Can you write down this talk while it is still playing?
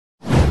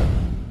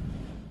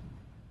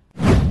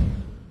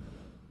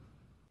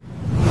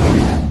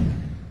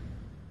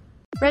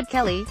Red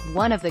Kelly,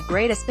 one of the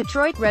greatest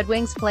Detroit Red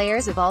Wings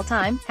players of all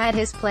time, had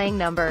his playing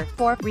number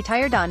 4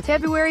 retired on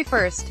February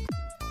 1.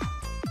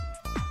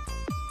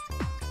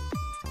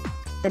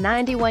 The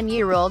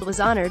 91-year-old was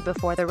honored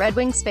before the Red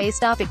Wings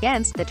faced off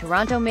against the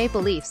Toronto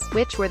Maple Leafs,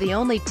 which were the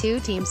only two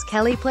teams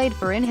Kelly played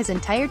for in his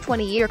entire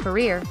 20-year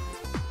career.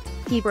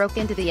 He broke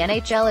into the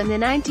NHL in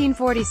the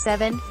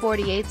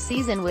 1947-48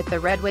 season with the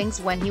Red Wings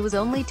when he was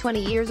only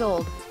 20 years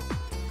old.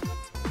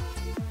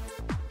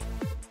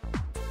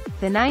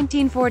 The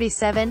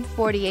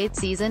 1947-48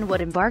 season would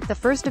embark the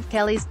first of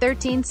Kelly's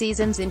 13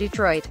 seasons in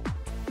Detroit.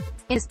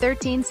 In his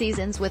 13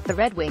 seasons with the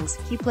Red Wings,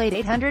 he played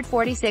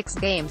 846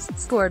 games,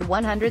 scored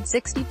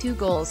 162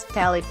 goals,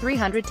 tallied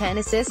 310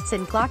 assists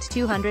and clocked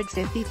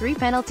 253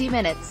 penalty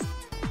minutes.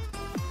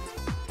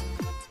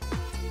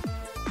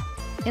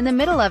 In the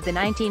middle of the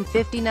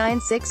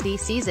 1959-60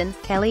 season,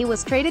 Kelly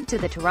was traded to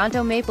the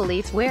Toronto Maple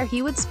Leafs where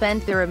he would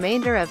spend the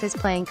remainder of his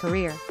playing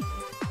career.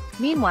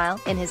 Meanwhile,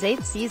 in his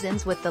 8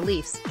 seasons with the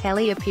Leafs,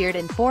 Kelly appeared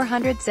in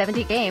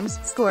 470 games,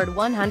 scored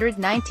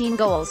 119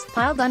 goals,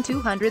 piled on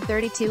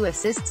 232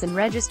 assists and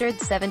registered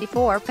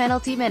 74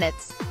 penalty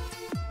minutes.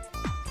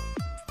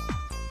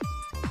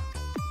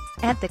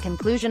 At the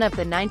conclusion of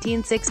the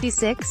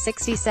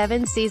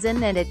 1966-67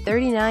 season and at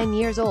 39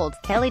 years old,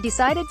 Kelly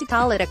decided to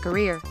call it a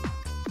career.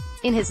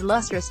 In his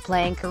lustrous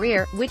playing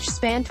career, which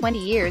spanned 20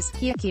 years,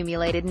 he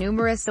accumulated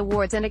numerous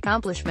awards and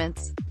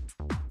accomplishments.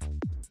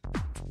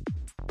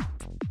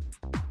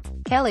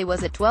 Kelly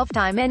was a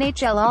 12-time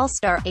NHL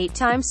All-Star,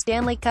 8-time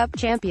Stanley Cup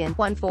champion,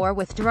 won 4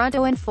 with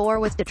Toronto and 4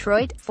 with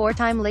Detroit,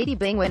 4-time Lady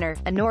Byng winner,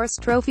 a Norris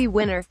Trophy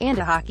winner, and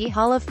a Hockey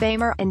Hall of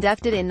Famer.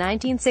 Inducted in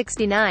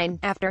 1969,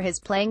 after his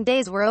playing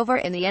days were over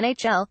in the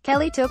NHL,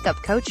 Kelly took up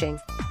coaching.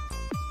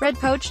 Red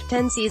coached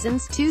 10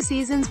 seasons, 2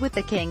 seasons with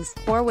the Kings,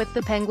 4 with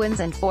the Penguins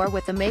and 4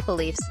 with the Maple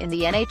Leafs, in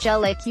the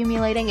NHL,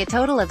 accumulating a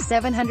total of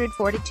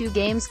 742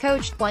 games.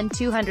 Coached, won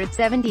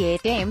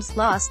 278 games,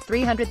 lost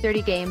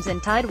 330 games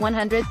and tied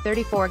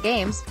 134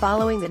 games.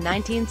 Following the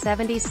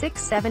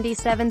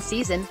 1976-77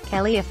 season,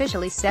 Kelly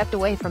officially stepped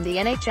away from the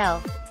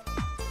NHL.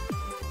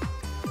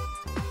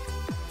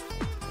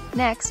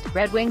 Next,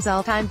 Red Wings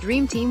all-time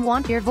dream team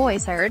want your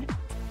voice heard?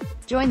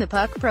 Join the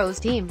Puck Pros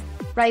team.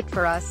 Write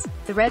for us.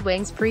 The Red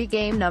Wings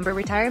pre-game number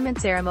retirement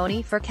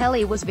ceremony for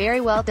Kelly was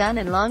very well done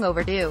and long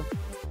overdue.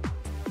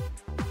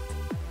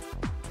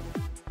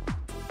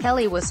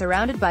 Kelly was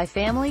surrounded by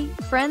family,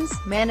 friends,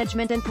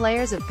 management and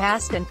players of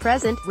past and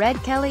present.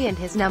 Red Kelly and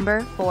his number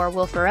 4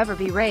 will forever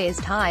be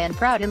raised high and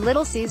proud in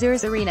Little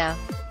Caesars Arena.